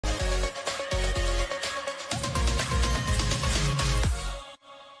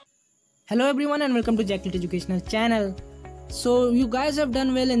Hello everyone and welcome to Zaki Educational channel. So you guys have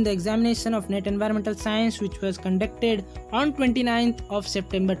done well in the examination of NET Environmental Science, which was conducted on 29th of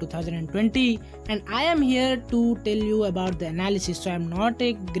September 2020, and I am here to tell you about the analysis. So I am not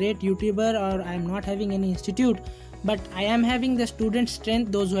a great YouTuber or I am not having any institute, but I am having the student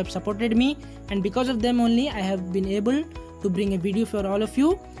strength, those who have supported me, and because of them only I have been able to bring a video for all of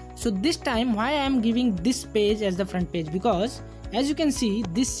you. So this time why I am giving this page as the front page, because as you can see,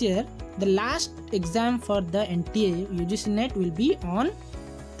 this year the last exam for the NTA UGC-NET will be on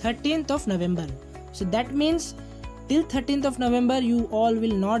 13th of November. So that means till 13th of November you all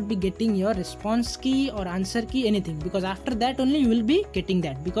will not be getting your response key or answer key, anything, because after that only you will be getting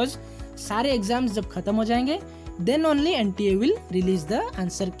that, because सारे exams जब खत्म हो जाएंगे then only NTA will release the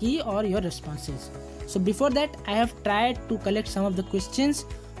answer key or your responses. So before that I have tried to collect some of the questions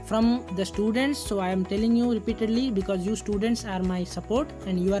from the students, so I am telling you repeatedly because you students are my support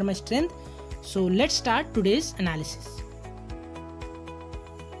and you are my strength. So let's start today's analysis.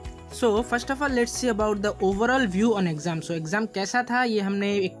 So first of all let's see about the overall view on exam. So exam कैसा था ये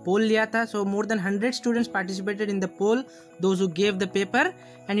हमने एक poll लिया था. So more than 100 students participated in the poll, those who gave the paper,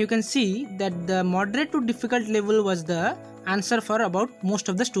 and you can see that the moderate to difficult level was the answer for about most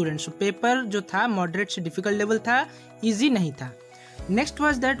of the students. So paper जो था moderate से difficult level था, easy नहीं था. Next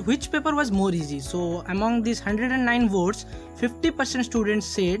was that which paper was more easy. So among these 109 votes, 50% students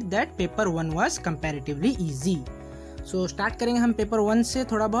said that paper 1 was comparatively easy. So start करेंगे हम paper 1 से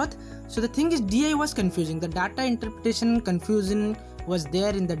थोड़ा बहुत. So the thing is DI was confusing. The data interpretation confusion was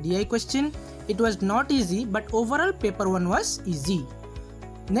there in the DI question. It was not easy, but overall paper 1 was easy.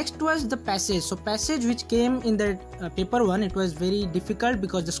 Next was the passage. So passage which came in the paper 1, it was very difficult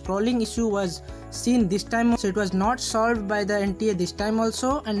because the scrolling issue was seen this time, so it was not solved by the NTA this time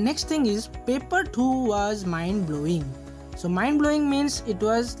also. And next thing is paper 2 was mind blowing. So mind blowing means it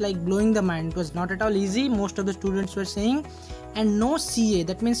was like blowing the mind. It was not at all easy, most of the students were saying. And no CA,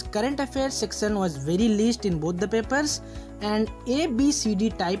 that means current affairs section was very least in both the papers, and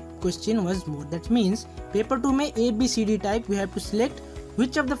ABCD type question was more. That means paper 2 mein ABCD type we have to select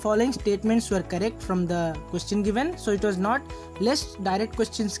which of the following statements were correct from the question given. So it was not less direct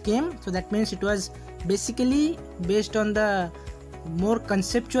questions came, so that means it was basically based on the more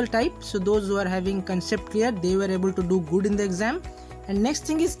conceptual type. So those who are having concept clear, they were able to do good in the exam. And next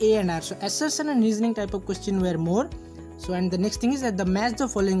thing is A and R. So assertion and reasoning type of question were more. So and the next thing is that the match the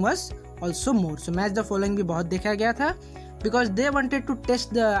following was also more. So match the following भी बहुत देखा गया था, because they wanted to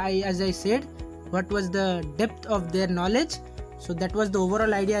test the, as I said, what was the depth of their knowledge. So that was the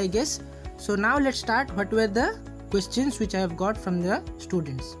overall idea, I guess. So now let's start what were the questions which I have got from the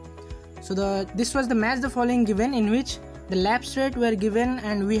students. So this was the match the following given, in which the lapse rate were given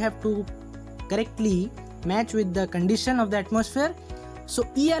and we have to correctly match with the condition of the atmosphere. So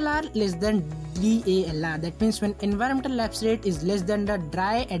ELR less than DALR, that means when environmental lapse rate is less than the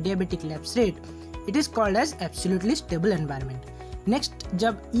dry adiabatic lapse rate, it is called as absolutely stable environment. Next,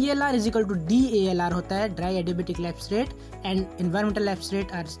 जब ELR is equal to DALR होता है, dry adiabatic lapse rate, and environmental lapse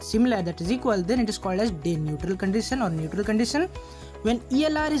rate are similar, that is equal, then it is called as day neutral condition or neutral condition. When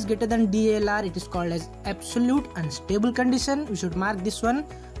ELR is greater than DALR, it is called as absolute unstable condition. We should mark this one,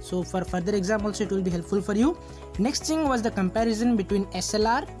 so for further exam also it will be helpful for you. Next thing was the comparison between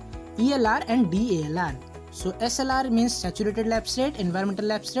SLR, ELR and DALR. So SLR means saturated lapse rate, environmental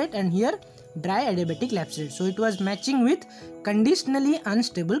lapse rate, and here dry adiabatic lapse rate. So it was matching with conditionally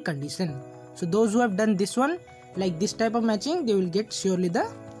unstable condition. So those who have done this one, like this type of matching, they will get surely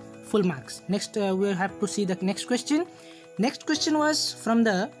the full marks. Next we have to see the next question. Next question was from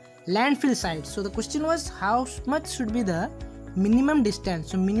the landfill side. So the question was how much should be the minimum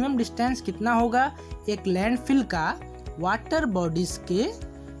distance. So minimum distance कितना होगा एक landfill का water bodies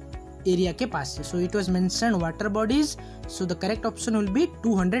के area के पास से. So it was mentioned water bodies. So the correct option will be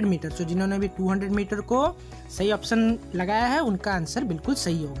 200 meter. So जिन्होंने भी 200 meter को सही ऑप्शन लगाया है उनका आंसर बिल्कुल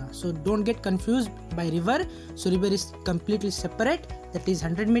सही होगा. So don't get confused by river. So river is completely separate, that is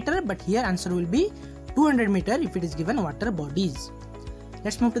 100 meter, but here answer will be 200 meter if it is given water bodies.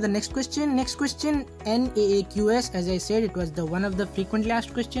 Let's move to the next question. Next question NAAQS, as I said, it was the one of the frequently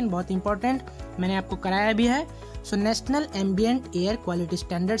asked question, बहुत important, मैंने आपको कराया भी है. So national ambient air quality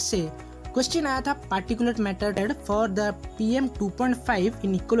standard से question आया था particulate matter for the PM 2.5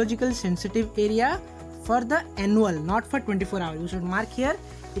 in ecological sensitive area for the annual, not for 24 hours. You should mark here,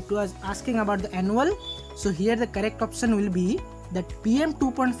 it was asking about the annual. So here the correct option will be that PM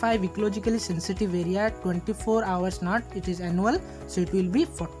 2.5 ecologically sensitive area 24 hours not, it is annual, so it will be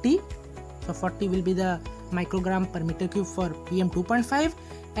 40. So 40 will be the microgram per meter cube for PM 2.5,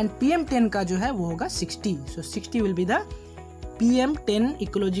 and PM 10 का जो है वो होगा 60. So 60 will be the PM10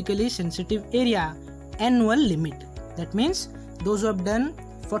 ecologically sensitive area annual limit. That means those who have done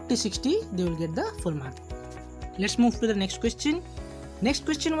 40-60, they will get the full mark. Let's move to the next question. Next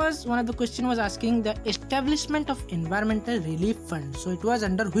question was, one of the question was asking the establishment of environmental relief fund. So it was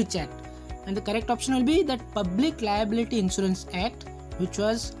under which act? And the correct option will be that Public Liability Insurance Act, which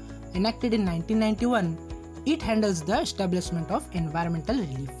was enacted in 1991. It handles the establishment of environmental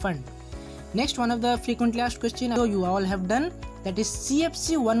relief fund. Next, one of the frequently asked question, so you all have done, that is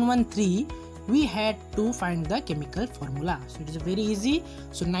CFC 113. We had to find the chemical formula. So it is very easy.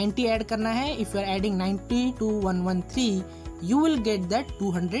 So 90 add karna hai. If you are adding 90 to 113, you will get that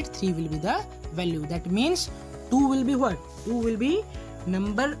 203 will be the value. That means 2 will be what? 2 will be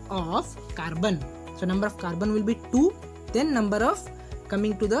number of carbon. So number of carbon will be 2. Then number of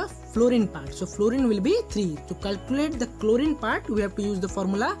coming to the fluorine part. So fluorine will be 3. To calculate the chlorine part, we have to use the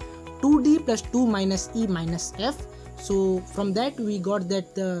formula 2D plus 2 minus E minus F. So from that we got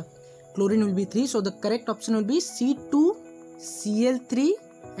that the chlorine will be 3. So the correct option will be C2, Cl3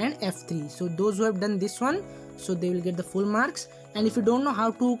 and F3. So those who have done this one, so they will get the full marks. And if you don't know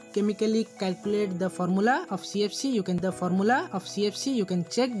how to chemically calculate the formula of CFC, you can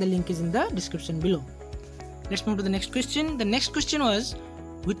check, the link is in the description below. Let's move to the next question. The next question was,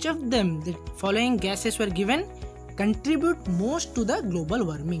 which of them the following gases were given contribute most to the global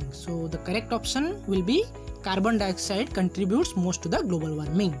warming? So the correct option will be carbon dioxide contributes most to the global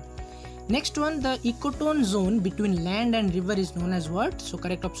warming. Next one, the ecotone zone between land and river is known as what? So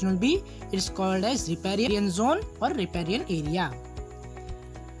correct option will be, it is called as riparian zone or riparian area.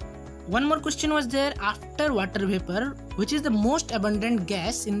 One more question was there, after water vapor, which is the most abundant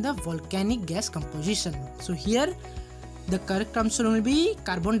gas in the volcanic gas composition? So here the correct answer will be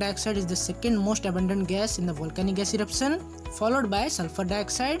carbon dioxide is the second most abundant gas in the volcanic gas eruption, followed by sulfur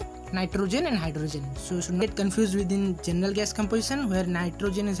dioxide, nitrogen and hydrogen. So you should not get confused within general gas composition, where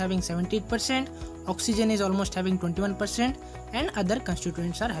nitrogen is having 78%, oxygen is almost having 21% and other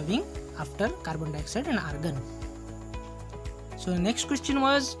constituents are having after carbon dioxide and argon. So the next question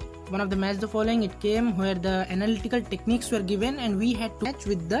was one of the match the following. It came where the analytical techniques were given and we had to match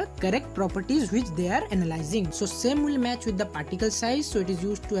with the correct properties which they are analyzing. So same will match with the particle size. So it is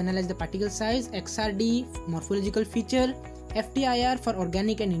used to analyze the particle size, XRD morphological feature, FTIR for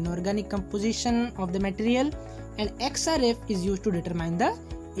organic and inorganic composition of the material, and XRF is used to determine the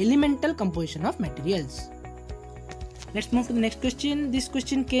elemental composition of materials. Let's move to the next question. This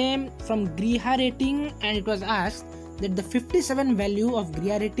question came from Griha rating and it was asked that the 57 value of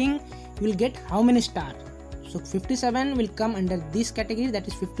Griha rating will get how many stars? So 57 will come under this category, that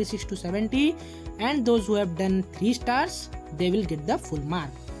is 56 to 70, and those who have done 3 stars, they will get the full mark.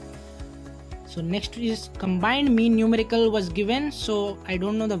 So next is combined mean numerical was given. So I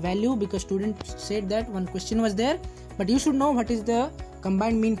don't know the value because students said that one question was there, but you should know what is the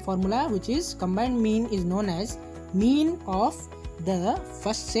combined mean formula, which is combined mean is known as mean of the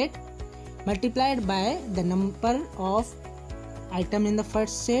first set multiplied by the number of item in the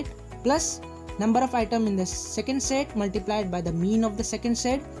first set plus number of item in the second set multiplied by the mean of the second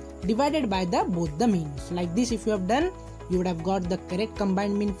set divided by the both the means. So like this if you have done, you would have got the correct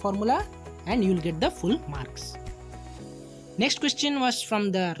combined mean formula and you will get the full marks. Next question was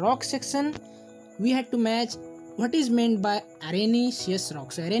from the rock section. We had to match what is meant by arenaceous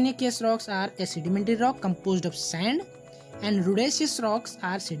rocks. So arenaceous rocks are a sedimentary rock composed of sand, and rudiceous rocks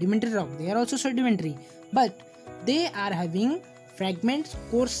are sedimentary rock. They are also sedimentary, but they are having fragments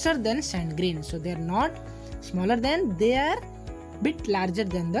coarser than sand grains. So they are not smaller than, they are bit larger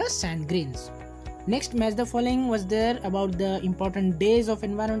than the sand grains. Next match the following was there about the important days of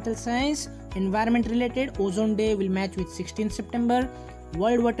environmental science. Environment related, ozone day will match with 16th September,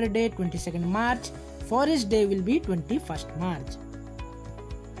 World Water Day 22nd March, Forest Day will be 21st March.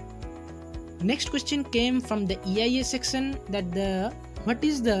 Next question came from the EIA section, that what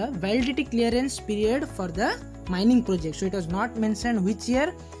is the validity clearance period for the mining project. So it was not mentioned which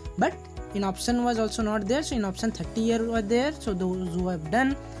year, but in option was also not there. So in option 30 years were there. So those who have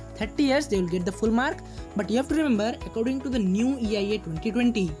done 30 years, they will get the full mark. But you have to remember, according to the new EIA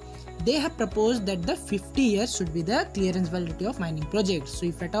 2020, they have proposed that the 50 years should be the clearance validity of mining projects. So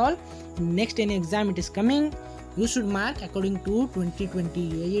if at all next any exam it is coming, you should mark according to 2020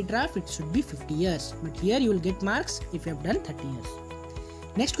 EIA draft, it should be 50 years. But here you will get marks if you have done 30 years.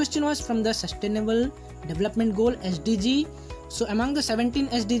 Next question was from the Sustainable Development Goal SDG. So among the 17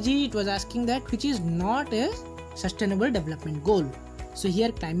 SDG, it was asking that which is not a Sustainable Development Goal. So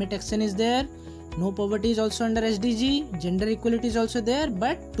here climate action is there, no poverty is also under SDG, gender equality is also there,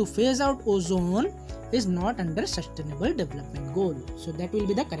 but to phase out ozone is not under Sustainable Development Goal. So that will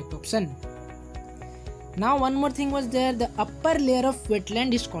be the correct option. Now one more thing was there, the upper layer of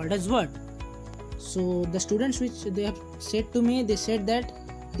wetland is called as what? So the students which they have said to me, they said that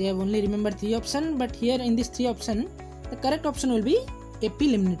they have only remembered 3 options, but here in this 3 option, the correct option will be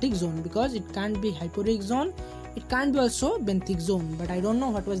epilimnitic zone, because it can't be hyporheic zone, it can't be also benthic zone, but I don't know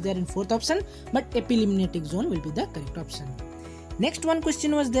what was there in 4th option, but epilimnitic zone will be the correct option. Next one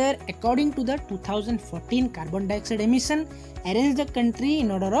question was there, according to the 2014 carbon dioxide emission, arrange the country in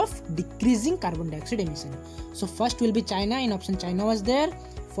order of decreasing carbon dioxide emission. So first will be China, in option China was there,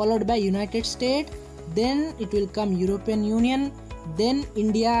 followed by United States, then it will come European Union, then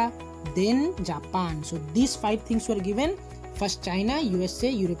India, then Japan. So these 5 things were given. First China, USA,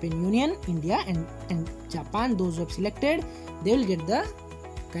 European Union, India and Japan. Those who have selected, they will get the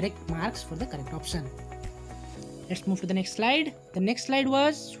correct marks for the correct option. Let's move to the next slide. The next slide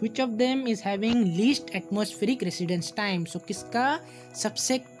was which of them is having least atmospheric residence time. So किसका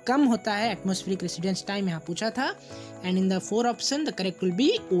सबसे कम होता है atmospheric residence time यहाँ पूछा था. And in the 4 option, the correct will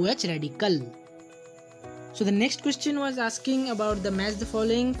be OH radical. So the next question was asking about the match the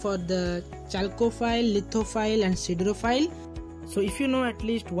following for the chalcophile, lithophile and siderophile. So if you know at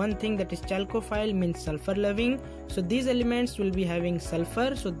least one thing, that is chalcophile means sulfur loving. So these elements will be having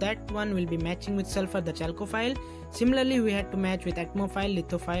sulfur, so that one will be matching with sulfur, the chalcophile. Similarly, we had to match with atmophile,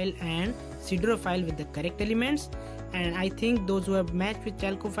 lithophile and siderophile with the correct elements. And I think those who have matched with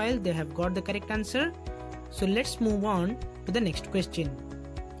chalcophile, they have got the correct answer. So let's move on to the next question.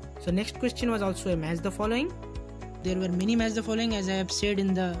 So next question was also a match the following. There were many match the following, as I have said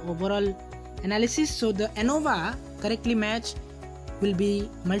in the overall analysis. So the ANOVA correctly match will be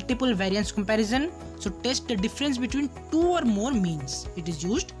multiple variance comparison. So test the difference between 2 or more means. It is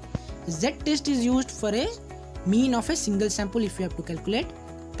used. Z test is used for a mean of a single sample if you have to calculate.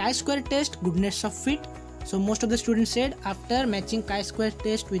 Chi-square test, goodness of fit. So most of the students said after matching chi-square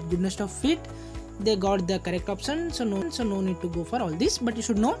test with goodness of fit, they got the correct option. So no need to go for all this, but you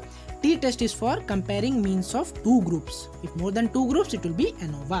should know T-test is for comparing means of 2 groups. If more than 2 groups, it will be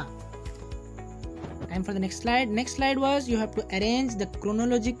ANOVA. Time for the next slide. Next slide was you have to arrange the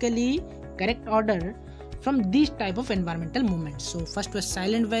chronologically correct order from these type of environmental movements. So first was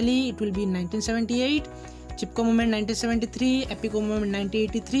Silent Valley, it will be in 1978, Chipko movement 1973, Epico movement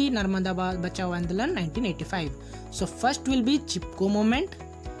 1983, Narmada Bachao Andolan 1985. So first will be Chipko movement,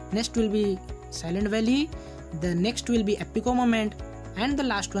 next will be Silent Valley, the next will be Epico movement, and the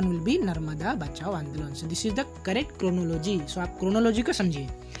last one will be Narmada Bachao Andolan. So this is the correct chronology. So आप chronology को समझिए.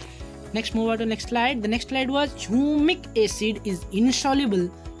 Next, move on to next slide. The next slide was humic acid is insoluble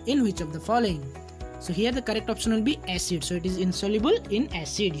in which of the following. So here the correct option will be acid. So it is insoluble in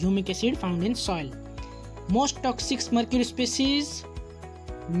acid. Humic acid found in soil. Most toxic mercury species.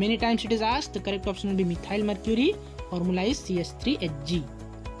 Many times it is asked. The correct option will be methyl mercury. Formula is CH3Hg.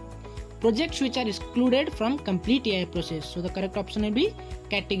 Projects which are excluded from complete AI process. So the correct option will be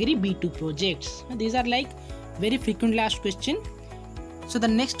category B2 projects. These are like very frequently asked question. So the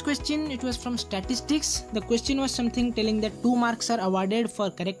next question, it was from statistics. The question was something telling that 2 marks are awarded for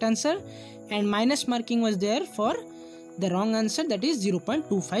correct answer and minus marking was there for the wrong answer, that is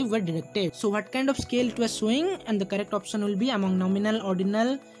 0.25 were deducted. So what kind of scale it was showing, and the correct option will be among nominal,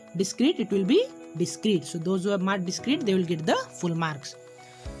 ordinal, discrete, it will be discrete. So those who have marked discrete, they will get the full marks.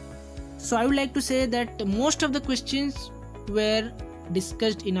 So I would like to say that most of the questions were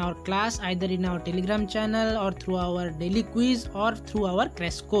discussed in our class, either in our Telegram channel or through our daily quiz or through our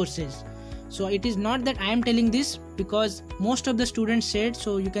crash courses. So it is not that I am telling this, because most of the students said.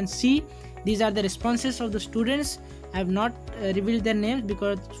 So you can see these are the responses of the students. I have not revealed their names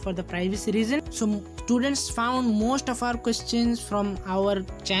because for the privacy reason. So students found most of our questions from our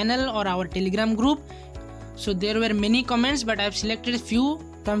channel or our Telegram group. So there were many comments, but I have selected a few.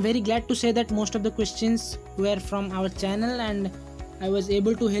 So I'm very glad to say that most of the questions were from our channel and I was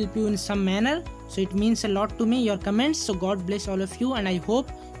able to help you in some manner. So it means a lot to me, your comments. So God bless all of you and I hope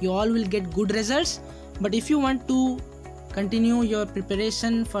you all will get good results. But if you want to continue your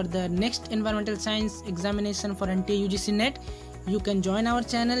preparation for the next environmental science examination for NTA UGC-NET, you can join our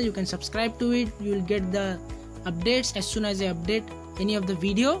channel, you can subscribe to it, you will get the updates as soon as I update any of the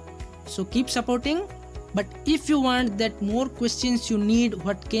video. So keep supporting. But if you want that more questions you need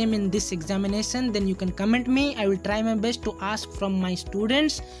what came in this examination, then you can comment me. I will try my best to ask from my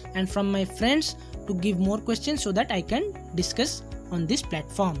students and from my friends to give more questions so that I can discuss on this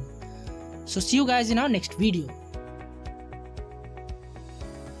platform. So see you guys in our next video.